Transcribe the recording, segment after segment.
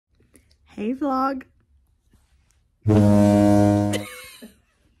Hey, vlog.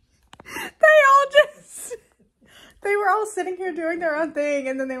 They were all sitting here doing their own thing,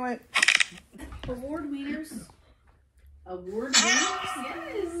 and then they went. Award wieners. Award wieners?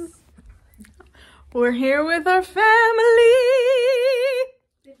 Yes. We're here with our family.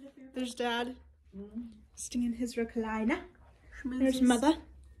 There's Dad. Sitting in his recliner. There's Mother.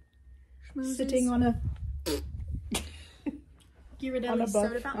 Sitting on a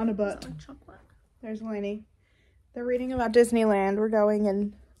on a butt. There's Lainey. They're reading about Disneyland. We're going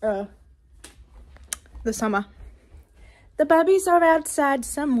in the summer. The bubbies are outside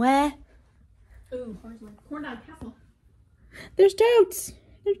somewhere. Ooh, Corn Dog Castle. There's Toads.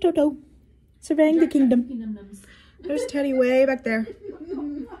 There's Toto. Surveying the kingdom. There's Teddy way back there.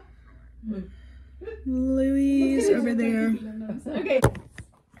 Louise over there. Okay.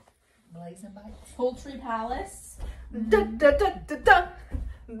 Poultry Palace. Da da da da da.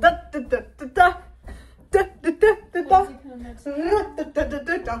 Da da da da da. Da da da da da. Da da da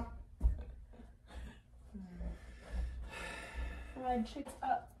da da. Fried chicks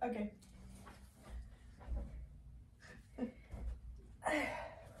up. Okay.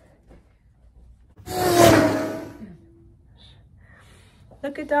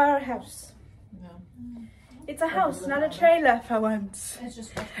 Look at our house. No. It's a house, not a trailer for once. It's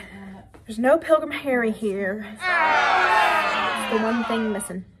just There's no Pilgrim Harry here. It's the one thing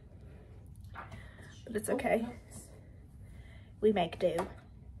missing. But it's okay. We make do.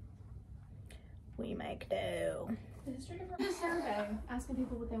 We make do. the history of a survey, asking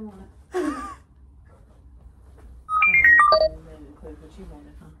people what they want.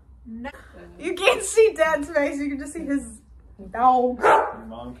 No. You can't see Dad's face, you can just see his dog. Your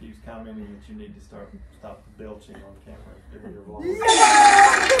mom keeps commenting that you need to stop belching on camera during your vlog.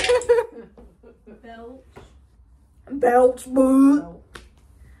 Belch, boo.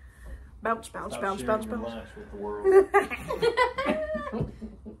 Belch, belch, Stop belch, sharing belch, your belch. lunch with the world.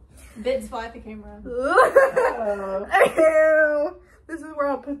 Bits fly at the camera. Ew. This is where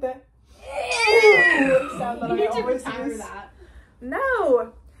I'll put that. Sound that You I need to always retire use. that.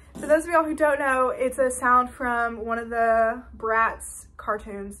 No. For those of y'all who don't know, it's a sound from one of the Bratz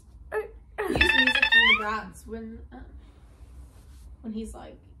cartoons. Use music from the Bratz when he's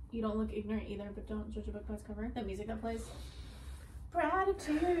like, you don't look ignorant either, but don't judge a book by its cover. That music that plays.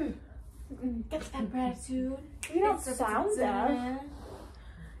 Gratitude. Get that gratitude. You don't sound that.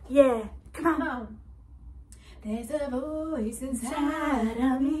 Yeah. Come on. Come on. There's a voice inside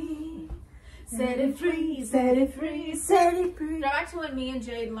of me. Set it free, set it free, set it free. Go back to when me and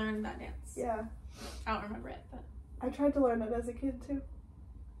Jade learned that dance. Yeah. I don't remember it, but I tried to learn it as a kid too.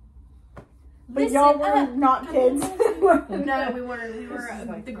 But y'all were not kids. No, we were. We were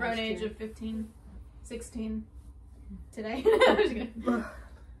like the grown last age year. of 15, 16 today.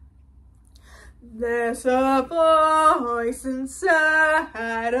 There's a voice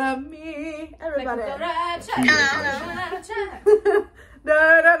inside of me. Everybody.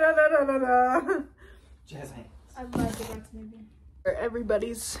 Da, da, da, da, da, da, da. Jazz hands. I love the Bratz movie. Where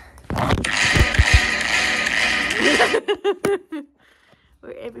everybody's.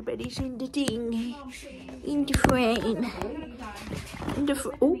 Where everybody's in the thing. In the frame. In the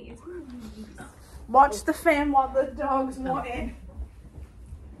oh. Watch the fan while the dog's wanted.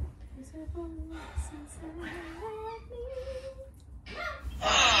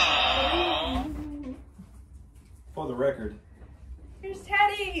 For the record, Here's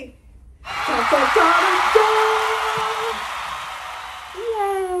Teddy.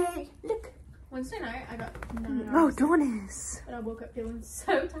 Yay! Look. Wednesday night, I got 9 Oh, hours, Donis. but I woke up feeling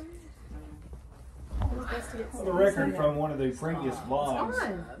so tired. It was best to get for the record, from one of the previous vlogs,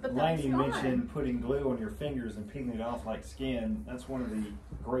 but Lainey that's mentioned putting glue on your fingers and peeling it off like skin. That's one of the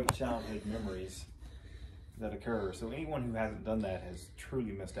great childhood memories that occur. So anyone who hasn't done that has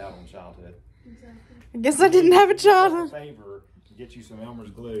truly missed out on childhood. Exactly. I guess I didn't have a childhood. Favor, get you some Elmer's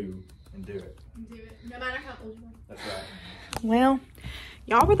glue and do it. Do it, no matter how old you are. That's right. Well,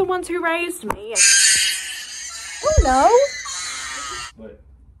 y'all were the ones who raised me. Oh no. But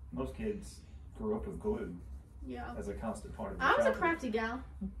most kids grew up with glue Yeah. as a constant part of their I was a childhood. crafty gal.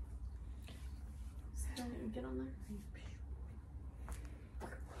 So get on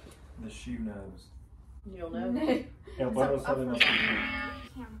The shoe nose. You'll know. there. Yeah, but also they must be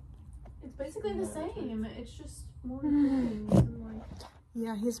It's basically the same. It's just more things and like.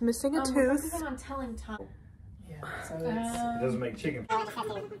 Yeah, he's missing a We're tooth. focusing on telling time. Yeah. So it's It doesn't make chicken.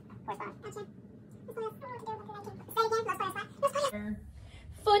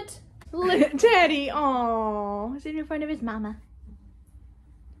 Foot. Teddy, aww, he's in front of his mama.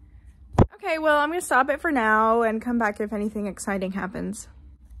 Okay, well, I'm gonna stop it for now and come back if anything exciting happens.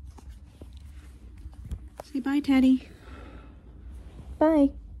 Say bye, Teddy.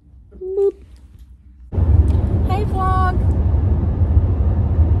 Bye. Boop. Hey, vlog.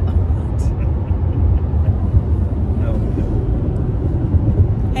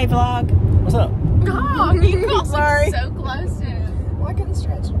 Hey, vlog. What's up? Oh, you got Sorry. so close to it. Well, I couldn't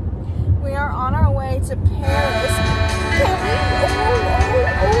stretch. We are on our way to Paris.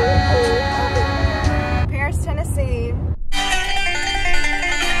 Paris, Tennessee.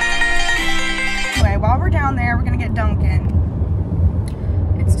 Anyway, while we're down there, we're gonna get Dunkin'.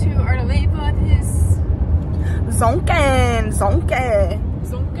 It's too early for this. Zonken. Zonke.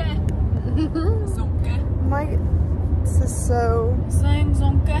 My, this is so. Saying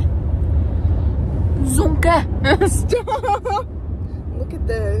zonke. Zonke. Stop. Look at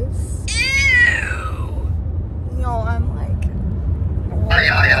this. Ew. Y'all, I'm like. I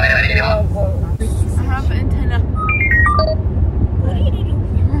have antenna.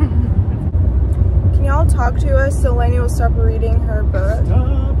 Can y'all talk to us so Lainey will stop reading her book?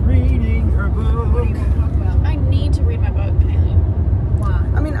 Stop reading her book. I need to read my book, Kaylee. Why?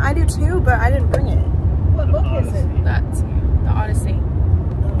 I mean, I do too, but I didn't bring it. What book is it? That's the Odyssey.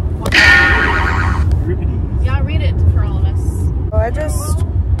 Euripides. Yeah, read it for all of us. Oh, I just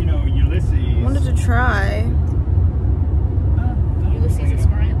You know, Ulysses. wanted to try. Ulysses is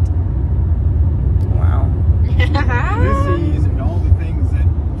Grant. Wow. Ulysses and all the things that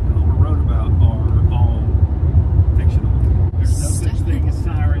Homer wrote about are all fictional. There's no such thing as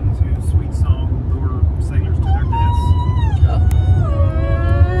sirens whose sweet song lure sailors to their deaths.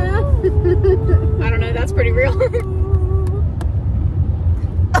 I don't know, that's pretty real.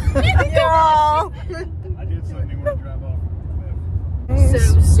 Y'all. I did something when I drive off the cliff.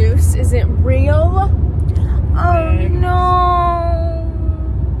 So Zeus isn't real? Oh no.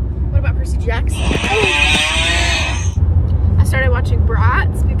 What about Percy Jackson? I started watching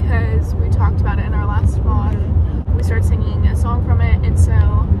Bratz because we talked about it in our last vlog. We started singing a song from it, and so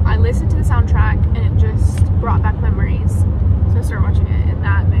I listened to the soundtrack and it just brought back memories. So I started watching it, and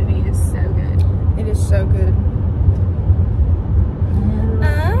that movie is so good. It is so good.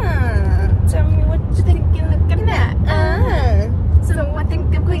 Tell me what you think you're looking at. So I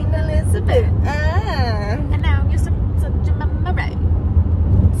think I'm Queen Elizabeth, and now you're such a memory.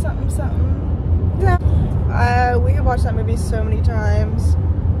 Something. Yeah. We have watched that movie so many times.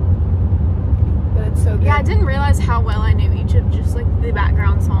 But it's so good. Yeah, I didn't realize how well I knew each of just like the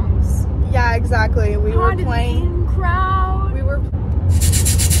background songs. Yeah, exactly. We were Part of the playing. in crowd. We were.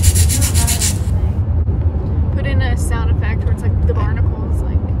 Put in a sound effect where it's like the barnacles,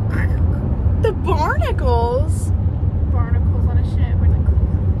 like The barnacles? barnacles on a ship. We're like,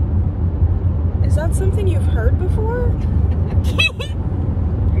 Is that something you've heard before?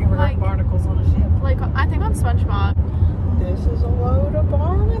 You ever Like- heard barnacles on a ship? like I think on SpongeBob. This is a load of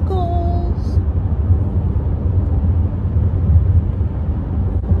barnacles.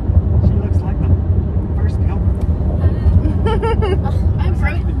 She looks like the first pilgrim. I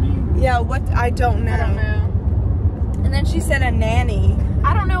wrote. Yeah, what? I don't know. I don't know. And then she said a nanny.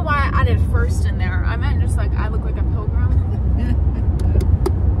 I don't know why I did first in there. I meant just like I look like a pilgrim,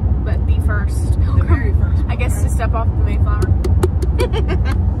 but the first pilgrim. The very first. I guess to step off the Mayflower.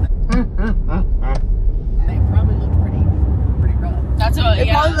 They probably look pretty rough. That's what. It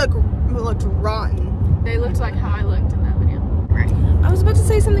Yeah. probably looked rotten. They looked like how I looked in that video. Right. I was about to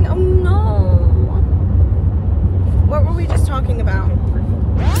say something. Oh no. What were we just talking about?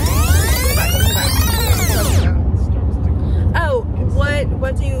 Oh,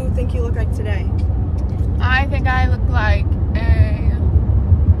 what do you think you look like today? I think I look like a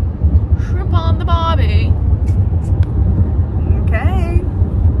shrimp on the barbie. Okay.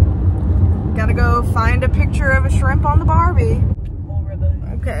 Gotta go find a picture of a shrimp on the Barbie.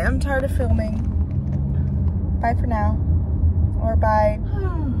 Okay, I'm tired of filming. Bye for now. Or bye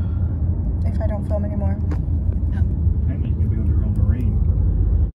if I don't film anymore.